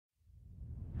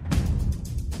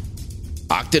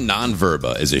Octa Non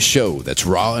Verba is a show that's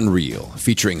raw and real,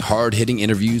 featuring hard-hitting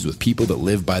interviews with people that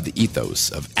live by the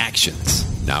ethos of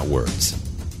actions, not words.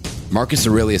 Marcus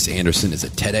Aurelius Anderson is a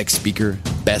TEDx speaker,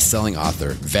 best-selling author,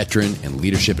 veteran, and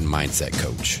leadership and mindset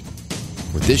coach.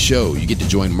 With this show, you get to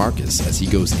join Marcus as he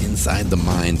goes inside the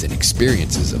minds and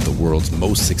experiences of the world's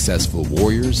most successful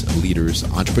warriors, leaders,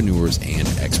 entrepreneurs, and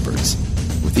experts.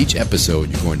 With each episode,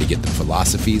 you're going to get the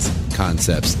philosophies,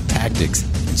 concepts, tactics,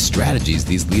 and strategies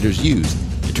these leaders use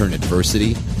to turn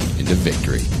adversity into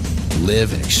victory.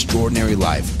 Live an extraordinary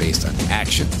life based on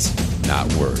actions,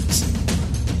 not words.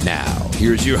 Now,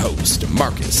 here's your host,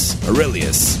 Marcus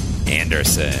Aurelius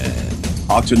Anderson.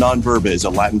 Octa Non Verba is a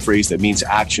Latin phrase that means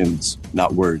actions,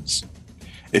 not words.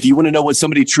 If you want to know what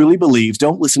somebody truly believes,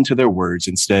 don't listen to their words.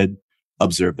 Instead,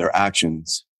 observe their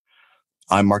actions.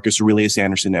 I'm Marcus Aurelius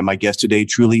Anderson, and my guest today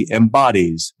truly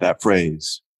embodies that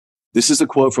phrase. This is a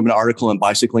quote from an article on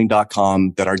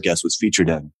bicycling.com that our guest was featured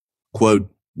in. Quote,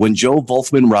 "When Joe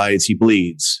Wolfman rides, he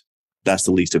bleeds. That's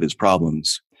the least of his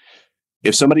problems.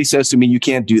 If somebody says to me, you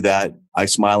can't do that, I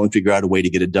smile and figure out a way to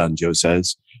get it done," Joe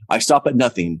says. "I stop at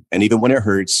nothing, and even when it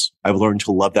hurts, I've learned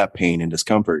to love that pain and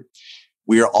discomfort.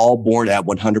 We are all born at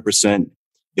 100%.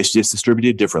 It's just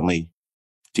distributed differently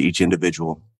to each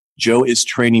individual." Joe is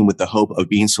training with the hope of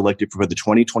being selected for the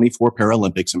 2024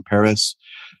 Paralympics in Paris.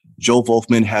 Joe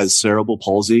Wolfman has cerebral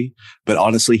palsy, but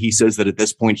honestly, he says that at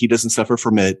this point, he doesn't suffer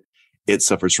from it. It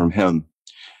suffers from him.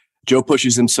 Joe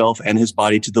pushes himself and his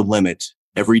body to the limit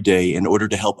every day in order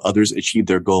to help others achieve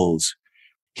their goals.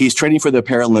 He's training for the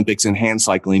Paralympics in hand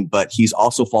cycling, but he's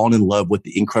also fallen in love with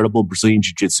the incredible Brazilian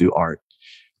Jiu-Jitsu art.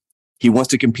 He wants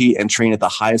to compete and train at the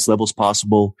highest levels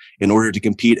possible in order to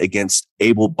compete against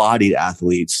able-bodied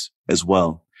athletes as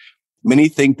well. Many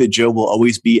think that Joe will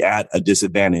always be at a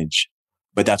disadvantage,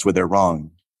 but that's where they're wrong.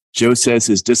 Joe says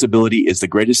his disability is the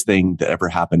greatest thing that ever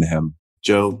happened to him.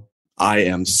 Joe, I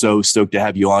am so stoked to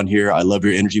have you on here. I love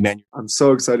your energy, man. I'm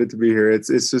so excited to be here. It's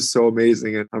just so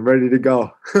amazing, and I'm ready to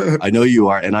go. I know you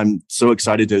are, and I'm so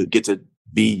excited to get to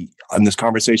be on this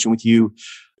conversation with you.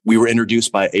 We were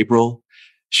introduced by April.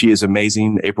 She is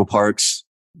amazing. April Parks.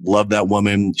 Love that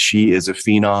woman. She is a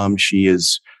phenom. She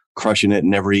is crushing it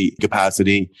in every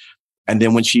capacity. And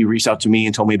then when she reached out to me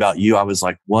and told me about you, I was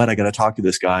like, what? I got to talk to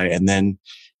this guy. And then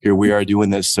here we are doing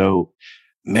this. So,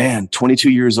 man, 22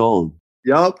 years old.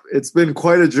 Yup. It's been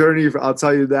quite a journey. I'll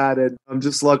tell you that. And I'm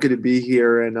just lucky to be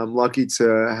here. And I'm lucky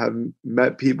to have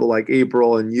met people like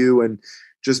April and you and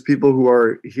just people who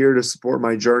are here to support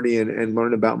my journey and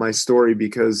learn about my story,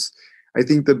 because I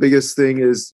think the biggest thing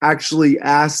is actually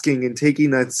asking and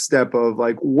taking that step of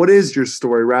like, what is your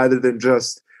story, rather than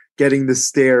just getting the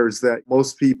stares that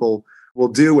most people will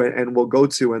do and will go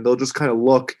to. And they'll just kind of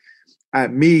look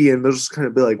at me and they'll just kind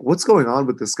of be like, what's going on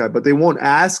with this guy? But they won't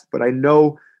ask. But I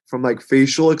know from like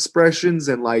facial expressions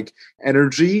and like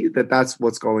energy that that's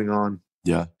what's going on.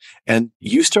 Yeah. And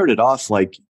you started off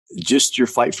like just your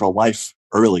fight for life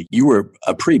early. You were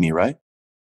a preemie, right?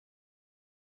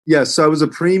 Yes, so I was a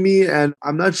preemie, and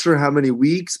I'm not sure how many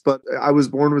weeks, but I was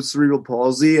born with cerebral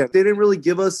palsy. And they didn't really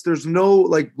give us, there's no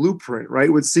like blueprint,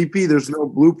 right? With CP, there's no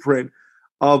blueprint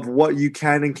of what you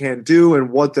can and can't do and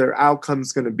what their outcome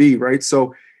is going to be, right?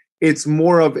 So it's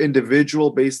more of individual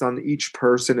based on each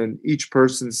person and each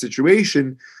person's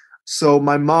situation. So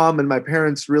my mom and my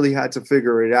parents really had to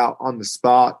figure it out on the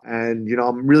spot. And, you know,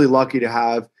 I'm really lucky to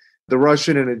have the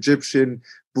Russian and Egyptian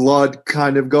blood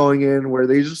kind of going in where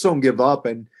they just don't give up.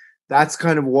 And that's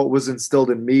kind of what was instilled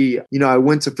in me. You know, I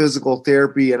went to physical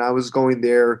therapy and I was going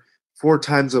there 4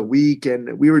 times a week,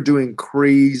 and we were doing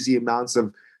crazy amounts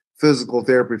of physical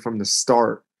therapy from the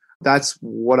start. That's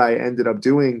what I ended up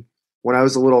doing when I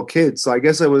was a little kid. So I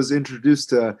guess I was introduced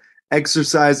to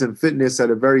exercise and fitness at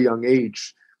a very young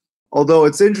age. Although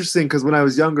it's interesting because when I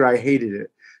was younger, I hated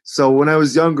it. So when I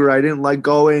was younger, I didn't like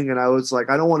going, and I was like,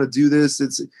 I don't want to do this.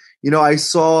 It's, you know, I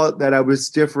saw that I was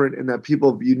different and that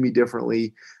people viewed me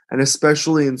differently. And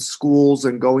especially in schools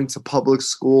and going to public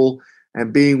school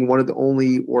and being one of the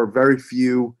only or very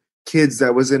few kids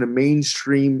that was in a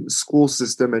mainstream school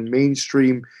system and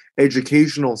mainstream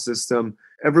educational system,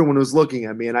 everyone was looking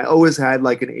at me. And I always had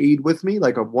like an aide with me,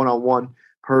 like a one-on-one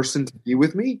person to be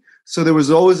with me. So there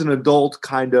was always an adult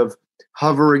kind of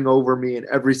hovering over me in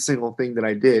every single thing that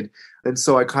I did. And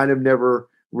so I kind of never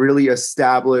really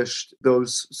established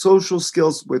those social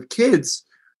skills with kids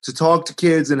to talk to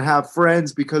kids and have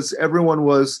friends, because everyone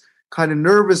was kind of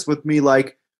nervous with me.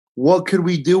 Like, what could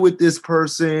we do with this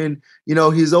person? You know,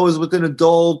 he's always with an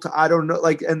adult. I don't know.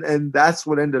 Like, and that's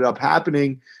what ended up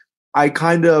happening. I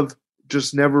kind of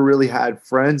just never really had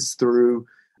friends through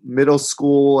middle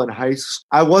school and high school.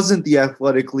 I wasn't the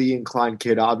athletically inclined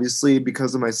kid, obviously,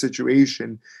 because of my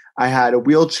situation. I had a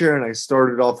wheelchair and I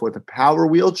started off with a power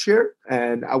wheelchair.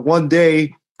 And one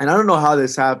day, and I don't know how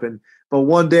this happened, but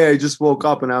one day I just woke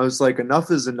up and I was like,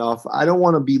 enough is enough. I don't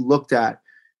want to be looked at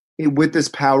with this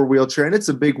power wheelchair. And it's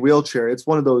a big wheelchair. It's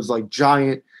one of those like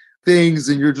giant things.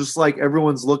 And you're just like,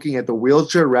 everyone's looking at the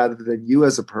wheelchair rather than you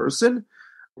as a person.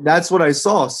 That's what I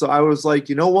saw. So I was like,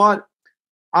 you know what?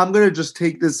 I'm going to just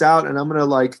take this out and I'm going to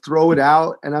like throw it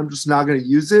out and I'm just not going to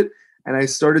use it. And I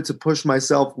started to push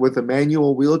myself with a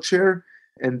manual wheelchair.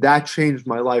 And that changed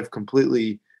my life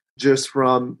completely, just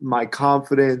from my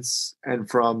confidence and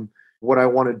from what I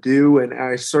want to do. And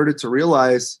I started to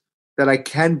realize that I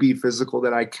can be physical,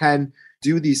 that I can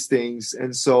do these things.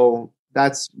 And so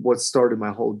that's what started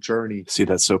my whole journey. See,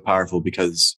 that's so powerful,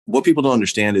 because what people don't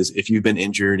understand is if you've been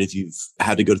injured, if you've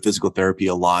had to go to physical therapy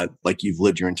a lot, like you've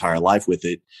lived your entire life with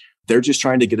it, they're just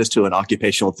trying to get us to an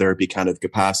occupational therapy kind of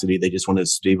capacity. They just want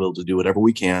us to be able to do whatever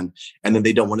we can. And then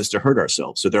they don't want us to hurt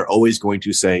ourselves. So they're always going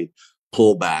to say,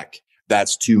 pull back.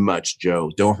 That's too much,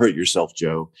 Joe. Don't hurt yourself,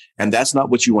 Joe. And that's not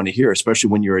what you want to hear, especially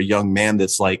when you're a young man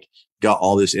that's like got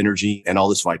all this energy and all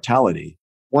this vitality.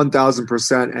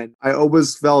 1000%. And I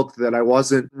always felt that I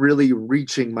wasn't really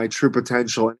reaching my true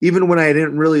potential. Even when I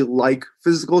didn't really like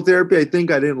physical therapy, I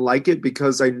think I didn't like it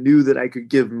because I knew that I could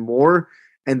give more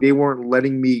and they weren't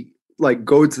letting me like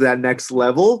go to that next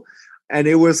level. And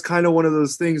it was kind of one of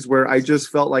those things where I just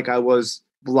felt like I was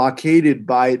blockaded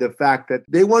by the fact that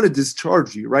they want to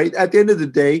discharge you, right? At the end of the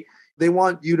day, they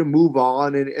want you to move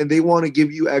on and they want to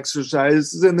give you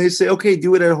exercises and they say, okay,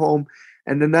 do it at home.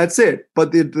 And then that's it.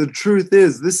 But the truth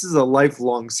is, this is a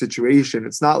lifelong situation.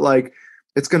 It's not like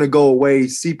it's going to go away.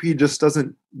 CP just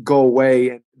doesn't go away.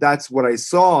 And that's what I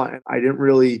saw. And I didn't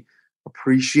really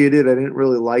appreciate it. I didn't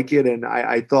really like it. And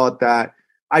I thought that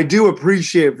I do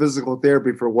appreciate physical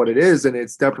therapy for what it is. And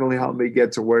it's definitely helped me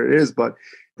get to where it is. But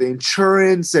the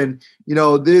insurance and,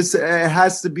 this it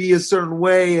has to be a certain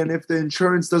way. And if the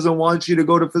insurance doesn't want you to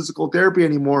go to physical therapy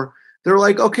anymore, they're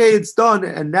like, okay, it's done.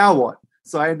 And now what?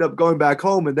 So I end up going back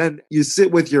home, and then you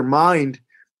sit with your mind,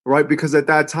 right? Because at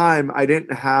that time, I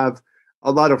didn't have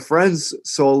a lot of friends.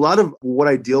 So a lot of what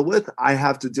I deal with, I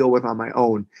have to deal with on my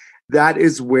own. That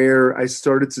is where I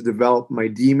started to develop my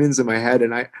demons in my head.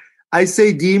 And I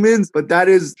say demons, but that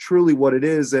is truly what it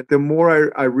is. And the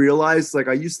more I realized, like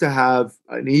I used to have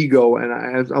an ego,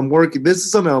 and I'm working, this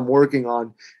is something I'm working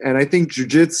on. And I think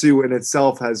jiu-jitsu in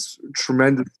itself has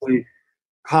tremendously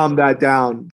calmed that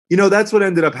down. That's what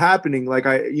ended up happening. Like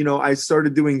I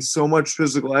started doing so much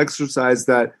physical exercise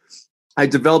that I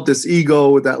developed this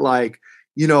ego that like,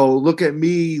 look at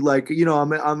me, like,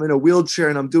 I'm in a wheelchair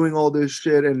and I'm doing all this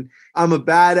shit and I'm a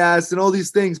badass and all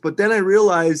these things. But then I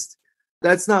realized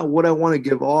that's not what I want to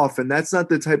give off. And that's not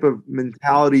the type of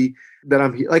mentality that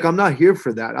I'm here. Like, I'm not here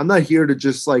for that. I'm not here to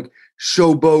just like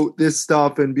showboat this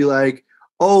stuff and be like,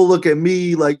 oh, look at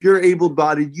me. Like, you're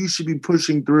able-bodied. You should be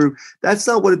pushing through. That's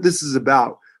not what this is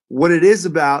about. What it is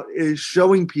about is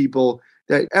showing people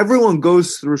that everyone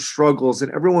goes through struggles and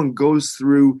everyone goes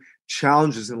through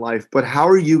challenges in life. But how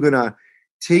are you going to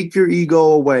take your ego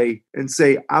away and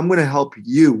say, I'm going to help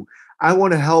you. I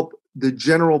want to help the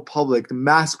general public, the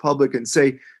mass public, and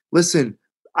say, listen,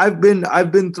 I've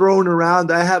been thrown around.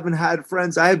 I haven't had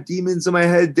friends. I have demons in my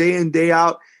head day in, day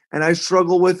out, and I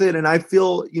struggle with it. And I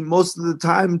feel most of the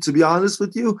time, to be honest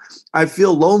with you, I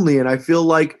feel lonely and I feel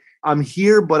like I'm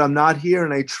here, but I'm not here.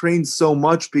 And I train so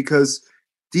much because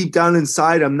deep down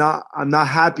inside, I'm not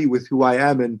happy with who I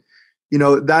am. And,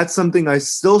 that's something I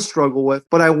still struggle with,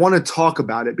 but I want to talk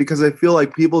about it because I feel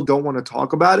like people don't want to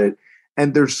talk about it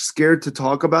and they're scared to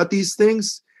talk about these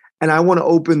things. And I want to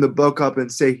open the book up and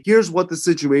say, here's what the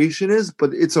situation is,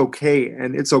 but it's okay.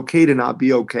 And it's okay to not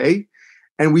be okay.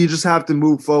 And we just have to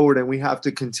move forward and we have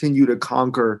to continue to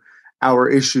conquer our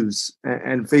issues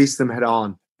and face them head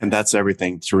on. And that's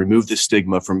everything, to remove the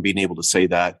stigma from being able to say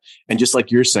that. And just like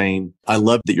you're saying, I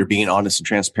love that you're being honest and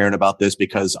transparent about this,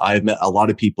 because I've met a lot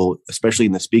of people, especially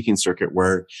in the speaking circuit,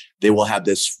 where they will have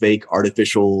this fake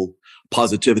artificial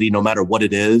positivity, no matter what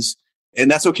it is.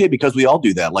 And that's okay, because we all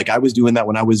do that. Like I was doing that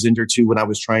when I was injured too, when I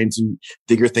was trying to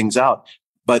figure things out.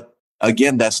 But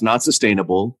again, that's not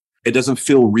sustainable. It doesn't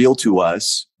feel real to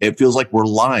us. It feels like we're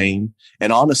lying.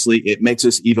 And honestly, it makes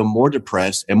us even more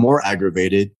depressed and more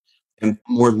aggravated and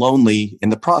more lonely in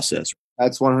the process.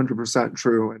 That's 100%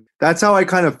 true. And that's how I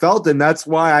kind of felt. And that's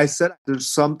why I said there's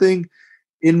something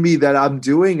in me that I'm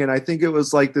doing. And I think it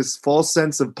was like this false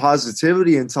sense of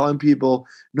positivity and telling people,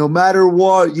 no matter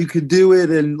what, you could do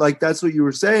it. And like, that's what you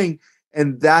were saying.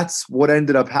 And that's what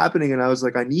ended up happening. And I was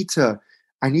like, I need to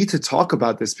I need to talk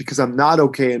about this because I'm not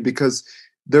okay and because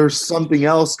there's something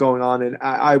else going on. And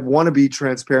I want to be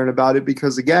transparent about it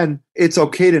because, again, it's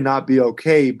okay to not be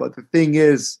okay. But the thing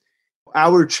is,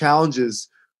 our challenges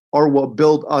are what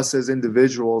build us as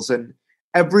individuals. And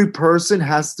every person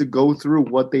has to go through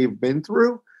what they've been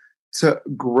through to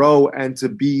grow and to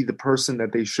be the person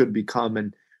that they should become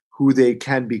and who they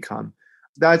can become.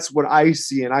 That's what I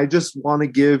see. And I just want to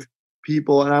give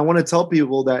people, and I want to tell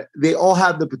people that they all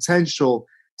have the potential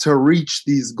to reach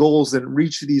these goals and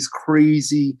reach these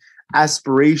crazy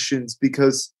aspirations,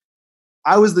 because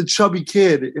I was the chubby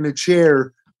kid in a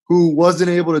chair who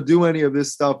wasn't able to do any of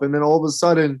this stuff. And then all of a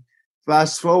sudden,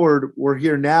 fast forward, we're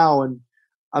here now and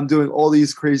I'm doing all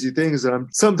these crazy things. And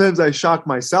sometimes I shock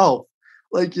myself,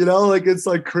 it's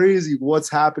like crazy what's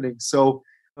happening. So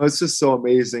it's just so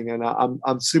amazing. And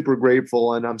I'm super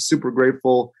grateful. And I'm super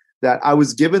grateful that I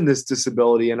was given this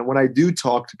disability. And when I do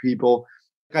talk to people,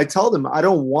 I tell them, I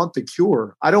don't want the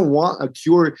cure. I don't want a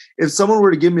cure. If someone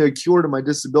were to give me a cure to my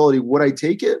disability, would I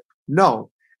take it?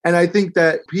 No. And I think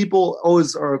that people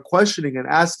always are questioning and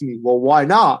asking me, well, why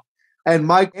not? And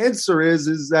my answer is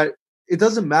that it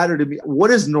doesn't matter to me.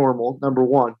 What is normal, number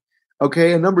one?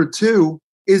 Okay. And number two,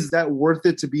 is that worth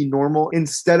it to be normal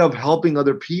instead of helping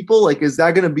other people? Like, is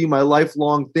that going to be my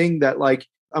lifelong thing that like,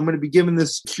 I'm going to be given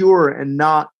this cure and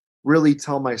not really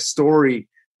tell my story?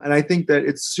 And I think that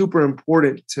it's super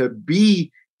important to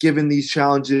be given these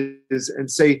challenges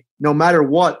and say, no matter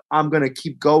what, I'm going to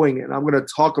keep going and I'm going to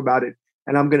talk about it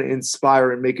and I'm going to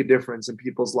inspire and make a difference in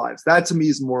people's lives. That to me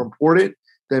is more important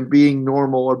than being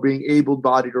normal or being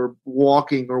able-bodied or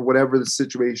walking or whatever the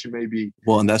situation may be.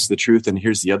 Well, and that's the truth. And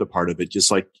here's the other part of it.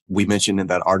 Just like we mentioned in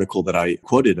that article that I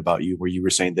quoted about you, where you were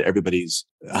saying that everybody's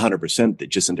 100%,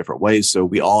 just in different ways. So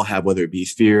we all have, whether it be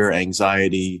fear,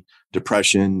 anxiety,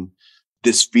 depression,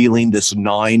 this feeling, this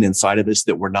gnawing inside of us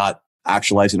that we're not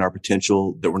actualizing our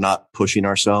potential, that we're not pushing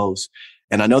ourselves.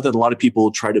 And I know that a lot of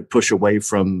people try to push away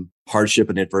from hardship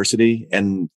and adversity.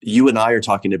 And you and I are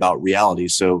talking about reality.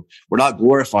 So we're not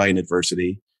glorifying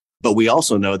adversity, but we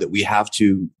also know that we have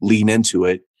to lean into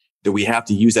it, that we have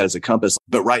to use that as a compass.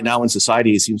 But right now in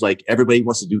society, it seems like everybody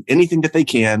wants to do anything that they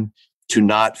can to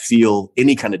not feel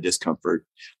any kind of discomfort,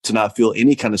 to not feel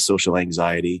any kind of social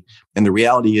anxiety. And the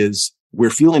reality is we're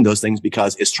feeling those things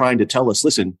because it's trying to tell us,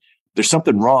 listen, there's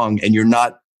something wrong and you're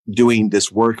not doing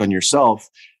this work on yourself.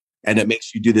 And it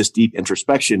makes you do this deep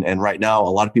introspection. And right now, a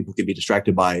lot of people can be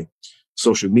distracted by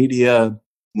social media,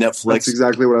 Netflix. That's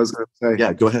exactly what I was going to say.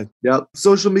 Yeah, go ahead. Yep.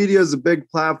 Social media is a big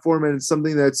platform and it's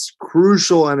something that's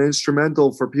crucial and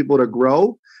instrumental for people to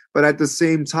grow. But at the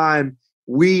same time,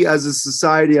 we as a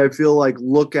society, I feel like,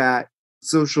 look at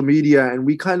social media and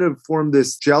we kind of form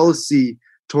this jealousy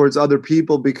towards other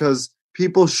people because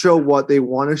people show what they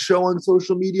want to show on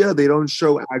social media. They don't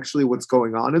show actually what's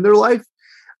going on in their life.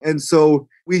 And so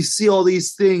we see all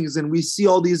these things and we see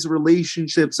all these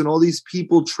relationships and all these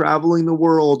people traveling the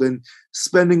world and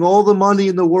spending all the money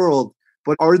in the world.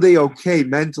 But are they okay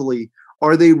mentally?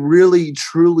 Are they really,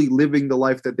 truly living the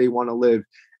life that they want to live?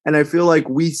 And I feel like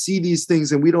we see these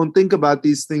things and we don't think about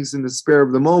these things in the spare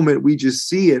of the moment. We just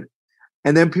see it.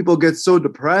 And then people get so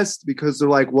depressed because they're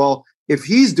like, well, if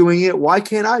he's doing it, why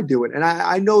can't I do it? And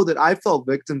I know that I fell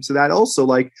victim to that also.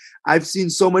 Like I've seen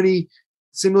so many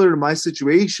similar to my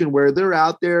situation where they're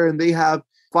out there and they have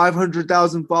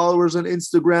 500,000 followers on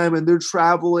Instagram and they're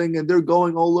traveling and they're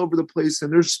going all over the place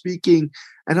and they're speaking.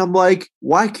 And I'm like,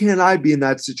 why can't I be in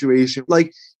that situation?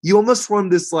 Like you almost form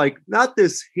this, like, not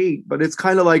this hate, but it's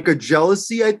kind of like a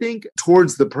jealousy, I think,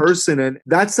 towards the person. And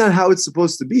that's not how it's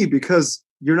supposed to be, because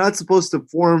you're not supposed to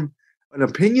form an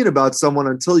opinion about someone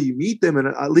until you meet them. And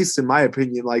at least in my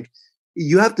opinion, like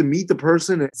you have to meet the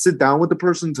person and sit down with the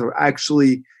person to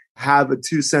actually have a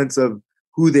 2 cents of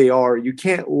who they are. You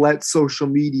can't let social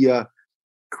media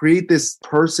create this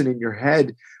person in your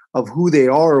head of who they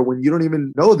are when you don't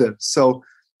even know them. So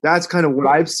that's kind of what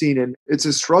I've seen. And it's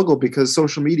a struggle because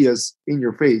social media is in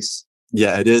your face.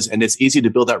 Yeah, it is. And it's easy to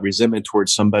build that resentment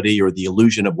towards somebody or the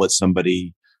illusion of what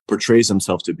somebody portrays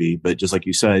themselves to be. But just like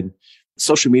you said,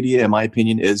 social media, in my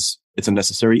opinion, it's a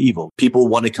necessary evil. People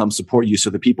want to come support you. So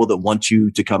the people that want you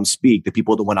to come speak, the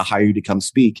people that want to hire you to come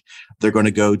speak, they're going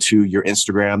to go to your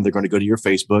Instagram. They're going to go to your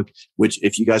Facebook, which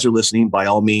if you guys are listening, by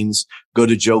all means, go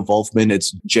to Joe Wolfman.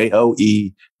 It's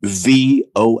JoeVolfman,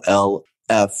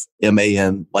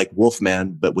 like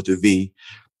Wolfman, but with a V.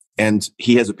 And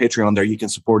he has a Patreon there. You can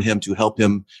support him to help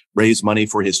him raise money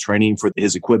for his training, for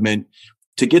his equipment.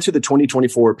 To get to the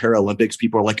 2024 Paralympics,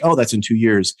 people are like, oh, that's in 2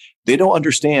 years. They don't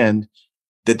understand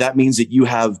that means that you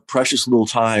have precious little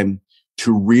time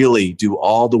to really do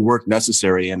all the work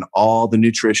necessary and all the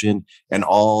nutrition and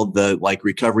all the like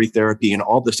recovery therapy and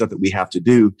all the stuff that we have to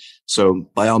do. So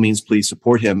by all means, please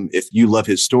support him if you love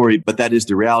his story. But that is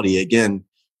the reality. Again,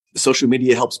 social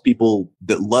media helps people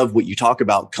that love what you talk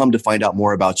about come to find out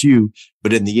more about you.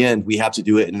 But in the end, we have to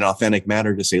do it in an authentic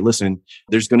manner to say, listen,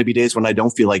 there's going to be days when I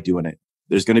don't feel like doing it.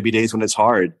 There's going to be days when it's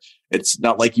hard. It's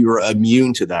not like you're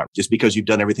immune to that just because you've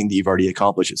done everything that you've already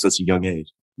accomplished at such a young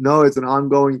age. No, it's an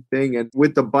ongoing thing. And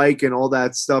with the bike and all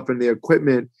that stuff and the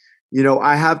equipment,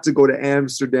 I have to go to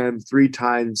Amsterdam 3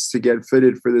 times to get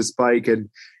fitted for this bike. And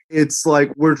it's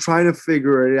like we're trying to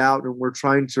figure it out and we're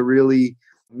trying to really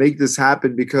make this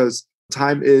happen because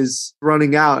time is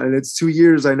running out and it's 2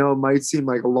 years. I know it might seem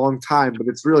like a long time, but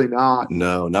it's really not.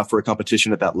 No, not for a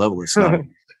competition at that level. It's not.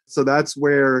 So that's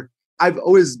where I've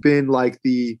always been like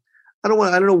I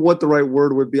don't know what the right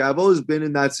word would be. I've always been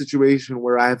in that situation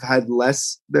where I've had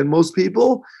less than most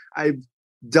people. I've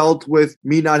dealt with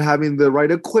me not having the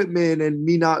right equipment and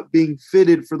me not being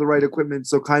fitted for the right equipment.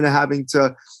 So kind of having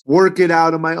to work it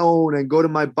out on my own and go to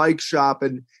my bike shop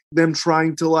and them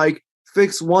trying to like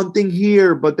fix one thing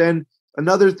here, but then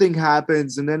another thing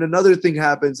happens and then another thing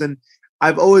happens. And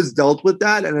I've always dealt with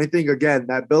that. And I think, again,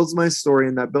 that builds my story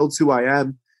and that builds who I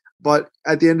am. But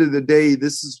at the end of the day,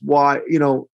 this is why,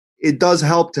 it does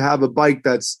help to have a bike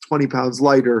that's 20 pounds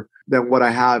lighter than what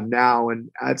I have now. And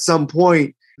at some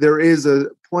point, there is a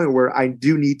point where I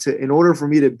do need to, in order for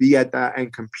me to be at that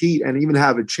and compete and even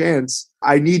have a chance,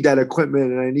 I need that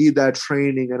equipment and I need that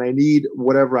training and I need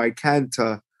whatever I can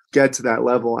to get to that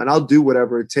level. And I'll do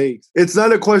whatever it takes. It's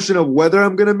not a question of whether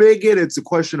I'm going to make it. It's a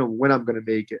question of when I'm going to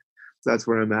make it. So that's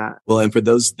where I'm at. Well, and for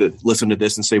those that listen to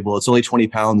this and say, well, it's only 20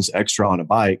 pounds extra on a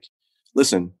bike.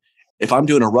 Listen, if I'm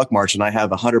doing a ruck march and I have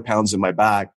 100 pounds in my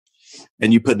back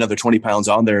and you put another 20 pounds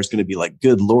on there, it's going to be like,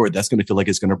 good Lord, that's going to feel like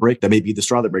it's going to break. That may be the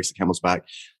straw that breaks the camel's back.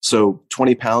 So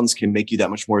 20 pounds can make you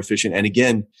that much more efficient. And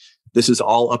again, this is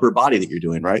all upper body that you're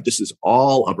doing, right? This is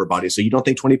all upper body. So you don't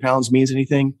think 20 pounds means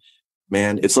anything?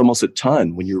 Man, it's almost a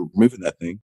ton when you're moving that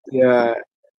thing. Yeah,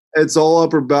 it's all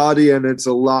upper body and it's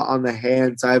a lot on the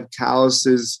hands. I have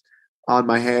calluses on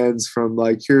my hands from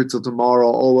like here till tomorrow,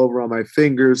 all over on my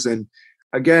fingers. And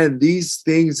again, these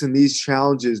things and these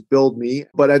challenges build me.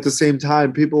 But at the same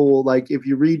time, people will like, if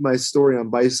you read my story on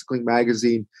Bicycling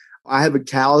Magazine, I have a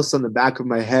callus on the back of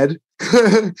my head,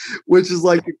 which is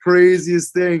like the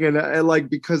craziest thing. And like,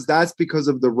 because that's because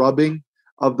of the rubbing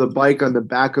of the bike on the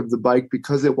back of the bike,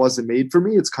 because it wasn't made for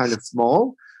me. It's kind of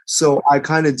small. So I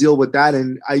kind of deal with that.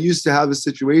 And I used to have a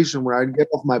situation where I'd get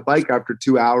off my bike after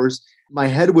 2 hours, my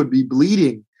head would be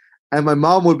bleeding. And my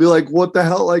mom would be like, what the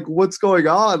hell? Like, what's going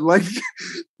on? Like,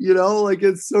 like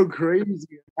it's so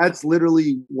crazy. That's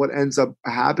literally what ends up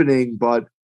happening. But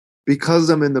because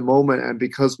I'm in the moment and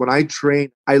because when I train,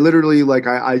 I literally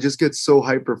I just get so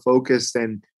hyper focused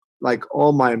and like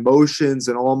all my emotions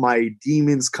and all my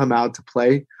demons come out to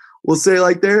play, we'll say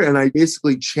like there. And I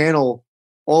basically channel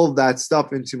all of that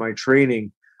stuff into my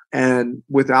training. And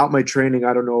without my training,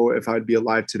 I don't know if I'd be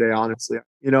alive today, honestly.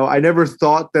 I never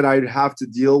thought that I'd have to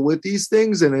deal with these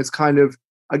things. And it's kind of,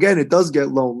 again, it does get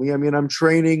lonely. I mean, I'm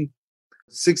training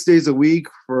 6 days a week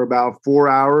for about 4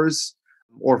 hours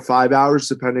or 5 hours,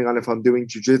 depending on if I'm doing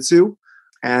jiu-jitsu.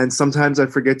 And sometimes I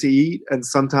forget to eat. And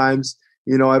sometimes,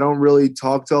 I don't really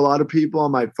talk to a lot of people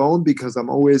on my phone because I'm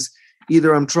always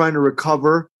either I'm trying to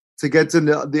recover to get to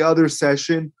the other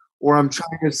session, or I'm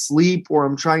trying to sleep, or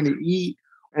I'm trying to eat.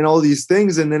 And all these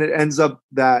things. And then it ends up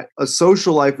that a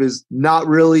social life is not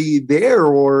really there.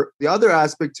 Or the other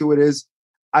aspect to it is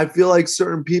I feel like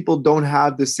certain people don't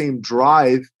have the same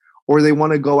drive or they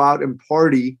want to go out and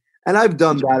party. And I've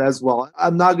done that as well.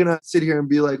 I'm not going to sit here and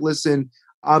be like, listen,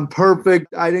 I'm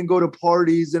perfect. I didn't go to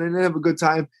parties and I didn't have a good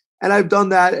time. And I've done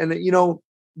that. And,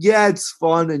 yeah, it's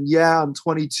fun. And yeah, I'm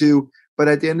 22. But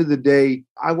at the end of the day,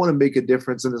 I want to make a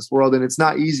difference in this world. And it's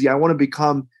not easy. I want to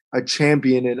become a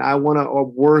champion and I want to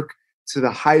work to the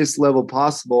highest level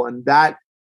possible. And that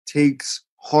takes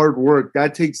hard work.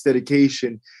 That takes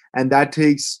dedication. And that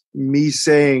takes me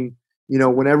saying,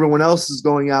 when everyone else is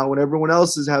going out, when everyone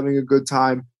else is having a good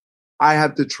time, I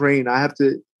have to train. I have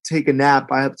to take a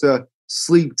nap. I have to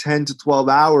sleep 10 to 12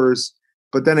 hours.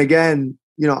 But then again,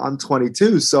 I'm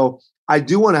 22. So I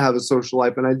do want to have a social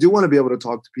life and I do want to be able to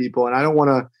talk to people. And I don't want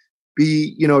to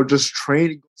be, just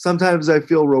training. Sometimes I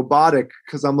feel robotic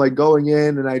because I'm like going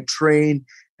in and I train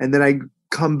and then I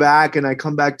come back to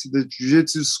the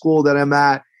jiu-jitsu school that I'm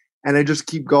at and I just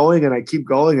keep going and I keep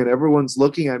going and everyone's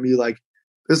looking at me like,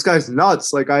 this guy's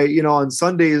nuts. Like on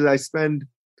Sundays, I spend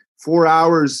 4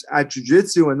 hours at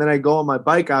jiu-jitsu and then I go on my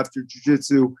bike after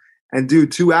jiu-jitsu and do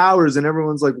 2 hours and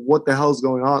everyone's like, what the hell is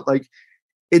going on? Like,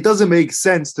 it doesn't make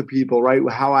sense to people, right?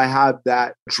 How I have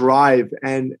that drive.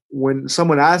 And when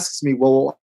someone asks me,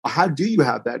 well, how do you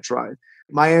have that drive?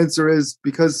 My answer is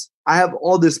because I have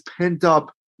all this pent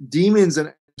up demons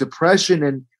and depression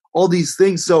and all these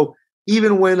things. So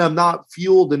even when I'm not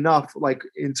fueled enough, like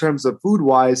in terms of food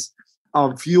wise,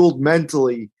 I'm fueled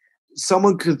mentally.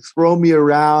 Someone could throw me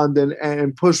around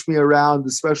and push me around,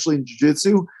 especially in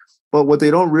jiu-jitsu. But what they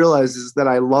don't realize is that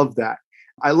I love that.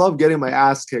 I love getting my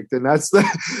ass kicked. And that's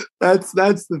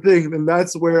the thing. And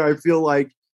that's where I feel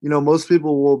like, most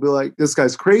people will be like, this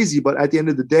guy's crazy. But at the end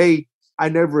of the day, I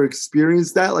never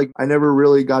experienced that. Like I never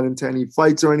really got into any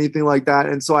fights or anything like that.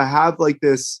 And so I have like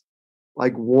this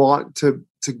like want to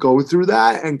go through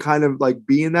that and kind of like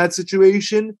be in that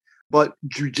situation. But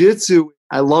jiu-jitsu,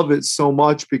 I love it so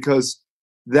much because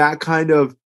that kind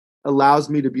of allows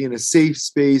me to be in a safe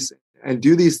space and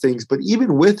do these things. But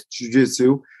even with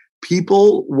jiu-jitsu,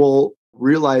 people will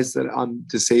realize that I'm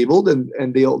disabled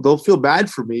and they'll feel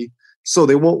bad for me. So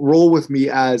they won't roll with me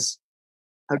as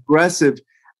aggressive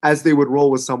as they would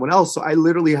roll with someone else. So I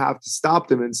literally have to stop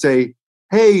them and say,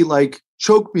 hey, like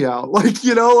choke me out,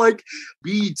 like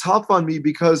be tough on me,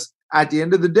 because at the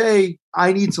end of the day,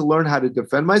 I need to learn how to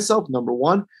defend myself, number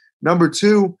one. Number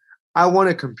two, I want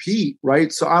to compete,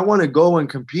 right? So I want to go and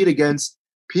compete against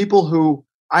people who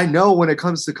I know when it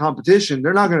comes to competition,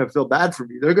 they're not going to feel bad for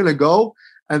me. They're going to go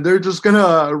and they're just going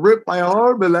to rip my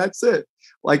arm and that's it.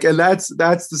 Like, and that's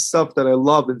the stuff that I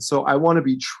love. And so I want to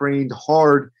be trained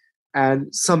hard.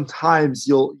 And sometimes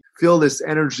you'll feel this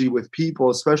energy with people,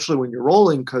 especially when you're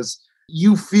rolling, because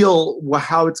you feel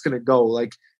how it's going to go.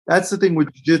 Like, that's the thing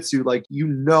with jiu-jitsu. Like,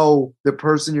 the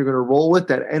person you're going to roll with,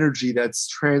 that energy that's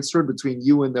transferred between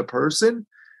you and the person.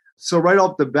 So right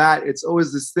off the bat, it's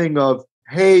always this thing of,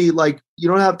 hey, like, you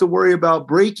don't have to worry about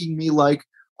breaking me. Like,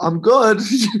 I'm good.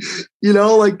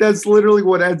 Like that's literally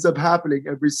what ends up happening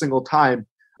every single time.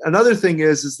 Another thing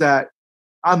is that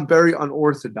I'm very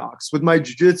unorthodox with my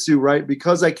jiu-jitsu, right?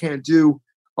 Because I can't do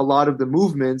a lot of the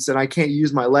movements and I can't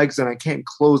use my legs and I can't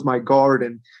close my guard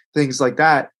and things like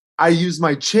that. I use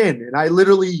my chin and I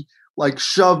literally like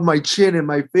shove my chin and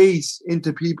my face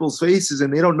into people's faces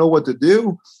and they don't know what to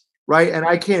do, right? And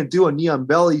I can't do a knee on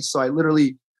belly. So I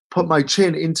literally put my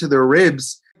chin into their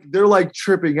ribs. They're like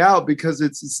tripping out because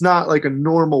it's not like a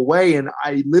normal way. And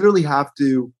I literally have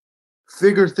to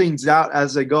figure things out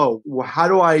as I go. Well, how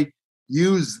do I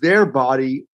use their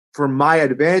body for my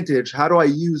advantage? How do I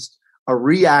use a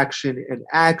reaction and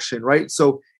action, right?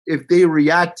 So if they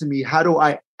react to me, how do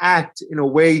I act in a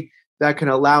way that can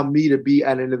allow me to be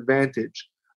at an advantage?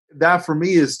 That for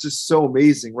me is just so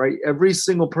amazing, right? Every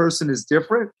single person is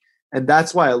different. And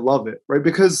that's why I love it, right?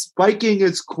 Because biking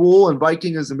is cool and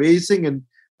biking is amazing. And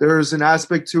there's an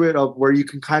aspect to it of where you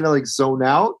can kind of like zone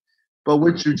out. But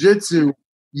with jiu-jitsu,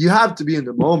 you have to be in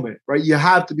the moment, right? You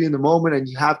have to be in the moment and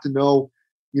you have to know,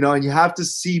 and you have to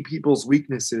see people's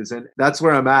weaknesses. And that's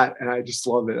where I'm at. And I just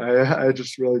love it. I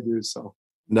just really do. So.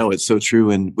 No, it's so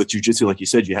true. And with jiu-jitsu, like you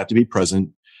said, you have to be present.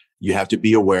 You have to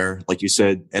be aware, like you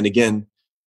said. And again,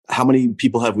 how many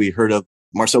people have we heard of?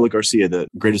 Marcelo Garcia, the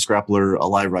greatest grappler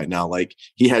alive right now, like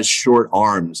he has short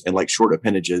arms and like short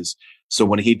appendages. So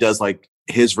when he does like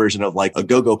his version of like a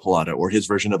go-go Pilata or his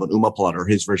version of an Uma Pilata or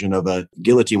his version of a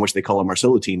guillotine, which they call a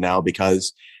Marcelotine now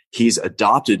because he's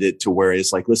adopted it to where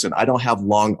it's like, listen, I don't have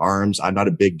long arms. I'm not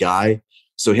a big guy.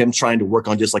 So him trying to work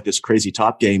on just like this crazy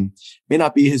top game may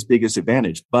not be his biggest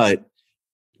advantage. But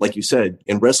like you said,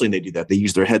 in wrestling, they do that. They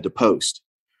use their head to post.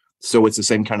 So it's the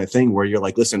same kind of thing where you're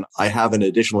like, listen, I have an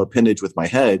additional appendage with my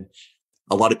head.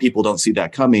 A lot of people don't see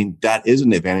that coming. That is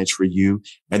an advantage for you.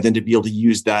 And then to be able to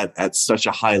use that at such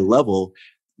a high level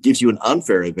gives you an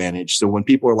unfair advantage. So when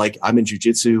people are like, I'm in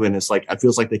jiu-jitsu and it's like, it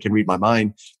feels like they can read my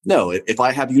mind. No, if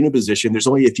I have you in a position, there's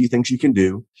only a few things you can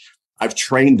do. I've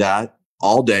trained that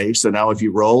all day. So now if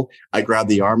you roll, I grab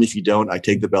the arm. If you don't, I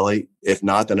take the belly. If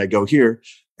not, then I go here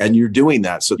and you're doing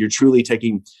that. So you're truly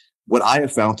taking what I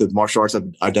have found with martial arts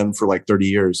I've done for like 30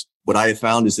 years. What I have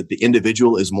found is that the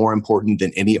individual is more important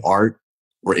than any art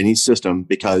or any system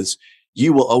because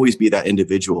you will always be that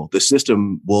individual. The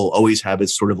system will always have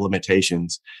its sort of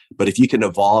limitations. But if you can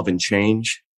evolve and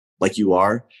change like you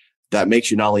are, that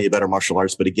makes you not only a better martial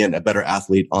arts, but again, a better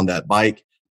athlete on that bike,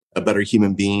 a better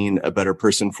human being, a better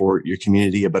person for your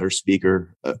community, a better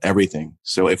speaker, everything.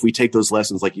 So if we take those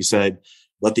lessons, like you said,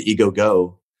 let the ego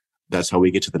go, that's how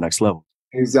we get to the next level.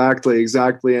 Exactly.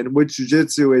 And with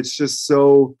jiu-jitsu, it's just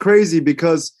so crazy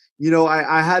because,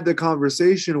 I had the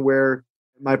conversation where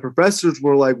my professors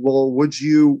were like, well, would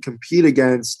you compete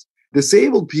against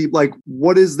disabled people? Like,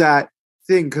 what is that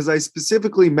thing? Because I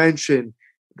specifically mentioned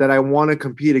that I want to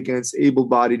compete against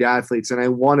able-bodied athletes, and I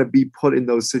want to be put in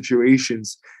those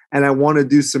situations, and I want to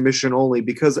do submission only,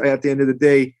 because at the end of the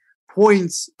day,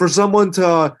 points for someone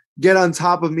to get on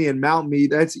top of me and mount me,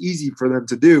 that's easy for them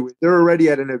to do. They're already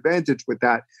at an advantage with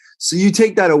that. So you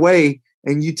take that away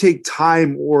and you take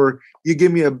time, or you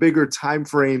give me a bigger time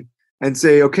frame and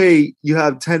say, okay, you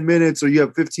have 10 minutes or you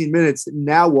have 15 minutes.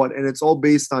 Now what? And it's all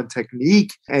based on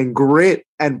technique and grit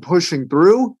and pushing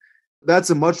through.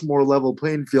 That's a much more level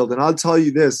playing field. And I'll tell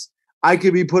you this, I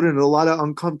could be put in a lot of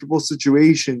uncomfortable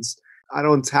situations. I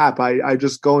don't tap. I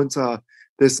just go into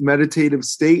this meditative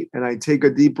state and I take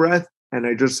a deep breath and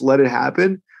I just let it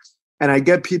happen. And I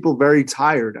get people very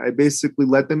tired. I basically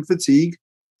let them fatigue.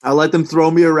 I let them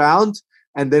throw me around,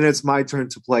 and then it's my turn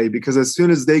to play, because as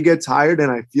soon as they get tired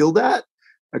and I feel that,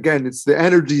 again, it's the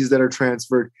energies that are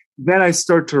transferred. Then I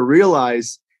start to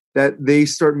realize that they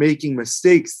start making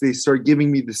mistakes. They start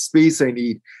giving me the space I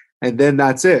need. And then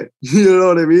that's it. You know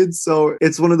what I mean? So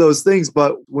it's one of those things.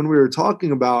 But when we were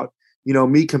talking about,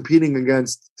 me competing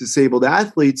against disabled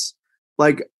athletes,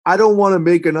 like, I don't want to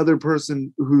make another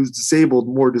person who's disabled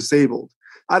more disabled.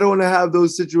 I don't want to have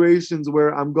those situations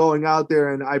where I'm going out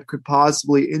there and I could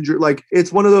possibly injure. Like,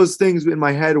 it's one of those things in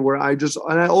my head where I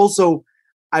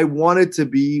want it to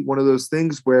be one of those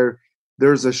things where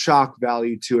there's a shock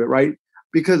value to it, right?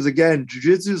 Because again,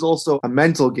 jiu-jitsu is also a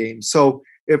mental game. So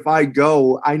if I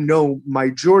go, I know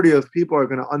majority of people are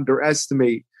going to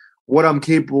underestimate what I'm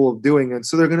capable of doing. And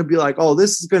so they're going to be like, oh,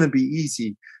 this is going to be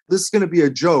easy. This is going to be a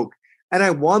joke. And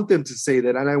I want them to say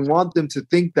that. And I want them to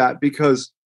think that,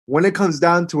 because when it comes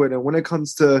down to it, and when it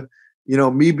comes to,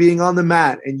 me being on the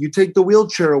mat and you take the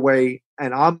wheelchair away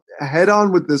and I'm head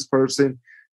on with this person,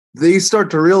 they start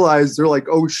to realize, they're like,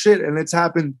 oh shit. And it's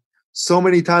happened so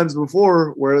many times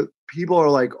before where people are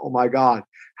like, oh my God,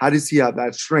 how does he have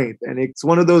that strength? And it's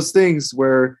one of those things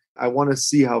where I want to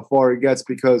see how far it gets,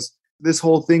 because this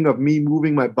whole thing of me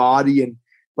moving my body and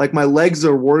like my legs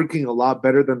are working a lot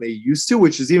better than they used to,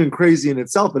 which is even crazy in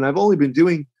itself. And I've only been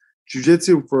doing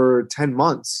jiu-jitsu for 10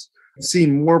 months. I've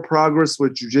seen more progress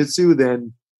with jiu-jitsu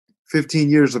than 15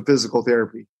 years of physical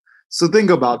therapy. So think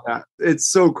about that. It's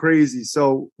so crazy.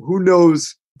 So who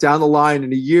knows down the line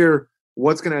in a year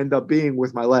what's going to end up being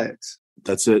with my legs.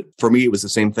 That's it. For me, it was the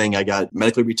same thing. I got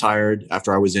medically retired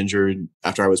after I was injured,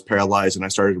 after I was paralyzed, and I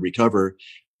started to recover.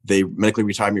 They medically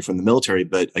retired me from the military.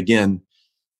 But again,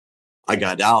 I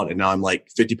got out and now I'm like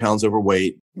 50 pounds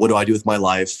overweight. What do I do with my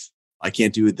life? I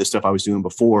can't do the stuff I was doing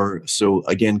before. So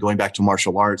again, going back to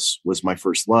martial arts was my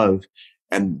first love,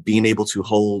 and being able to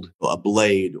hold a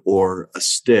blade or a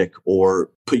stick or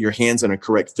put your hands on a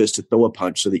correct fist to throw a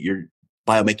punch so that you're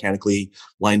biomechanically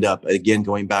lined up. Again,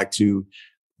 going back to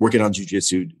working on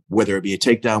jiu-jitsu, whether it be a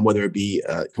takedown, whether it be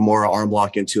a Kimura arm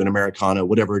lock into an Americana,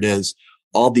 whatever it is,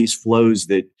 all these flows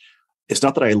that it's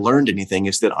not that I learned anything,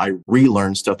 it's that I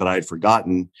relearned stuff that I had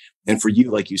forgotten. And for you,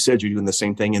 like you said, you're doing the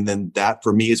same thing. And then that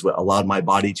for me is what allowed my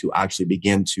body to actually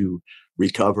begin to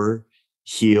recover,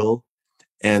 heal.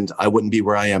 And I wouldn't be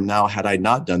where I am now had I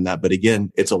not done that. But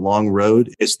again, it's a long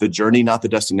road. It's the journey, not the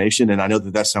destination. And I know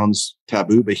that sounds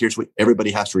taboo, but here's what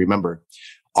everybody has to remember.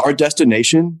 Our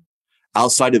destination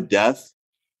outside of death,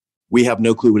 we have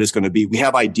no clue what it's going to be. We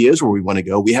have ideas where we want to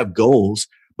go. We have goals,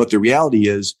 but the reality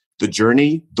is the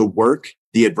journey, the work,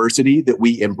 the adversity that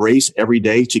we embrace every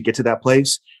day to get to that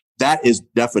place, that is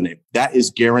definite. That is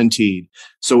guaranteed.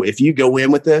 So if you go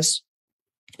in with this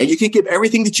and you can give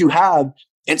everything that you have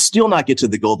and still not get to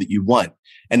the goal that you want.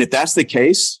 And if that's the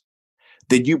case,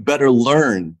 then you better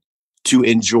learn to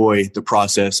enjoy the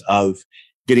process of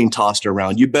getting tossed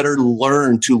around. You better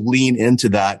learn to lean into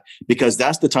that, because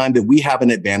that's the time that we have an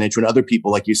advantage when other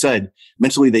people, like you said,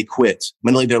 mentally they quit.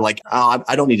 Mentally they're like, oh,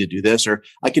 I don't need to do this, or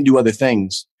I can do other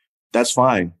things. That's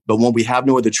fine. But when we have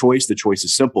no other choice, the choice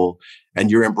is simple, and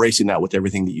you're embracing that with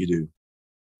everything that you do.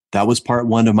 That was part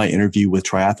one of my interview with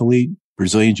triathlete,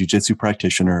 Brazilian jiu-jitsu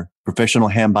practitioner, professional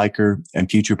handbiker, and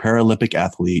future Paralympic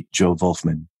athlete, Joe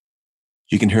Wolfman.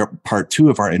 You can hear part two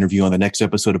of our interview on the next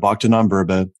episode of Octa Non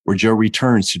Verba, where Joe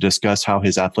returns to discuss how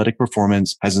his athletic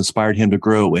performance has inspired him to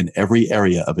grow in every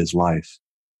area of his life.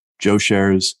 Joe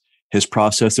shares his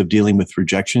process of dealing with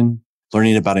rejection,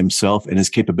 learning about himself and his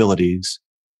capabilities,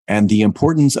 and the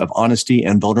importance of honesty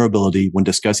and vulnerability when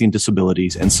discussing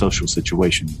disabilities and social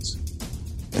situations.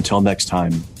 Until next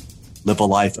time, live a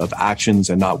life of actions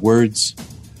and not words.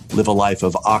 Live a life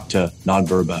of Octa Non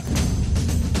Verba.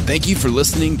 Thank you for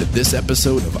listening to this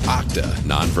episode of Octa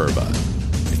Non Verba.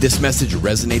 If this message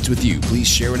resonates with you, please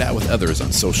share it out with others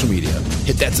on social media.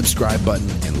 Hit that subscribe button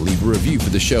and leave a review for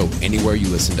the show anywhere you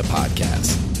listen to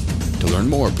podcasts. To learn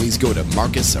more, please go to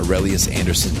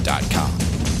MarcusAureliusAnderson.com.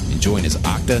 and join his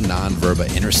Octa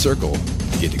Non-Verba Inner Circle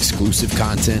to get exclusive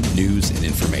content, news, and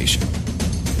information.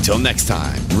 Until next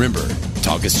time, remember,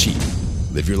 talk is cheap.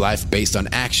 Live your life based on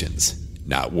actions,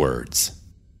 not words.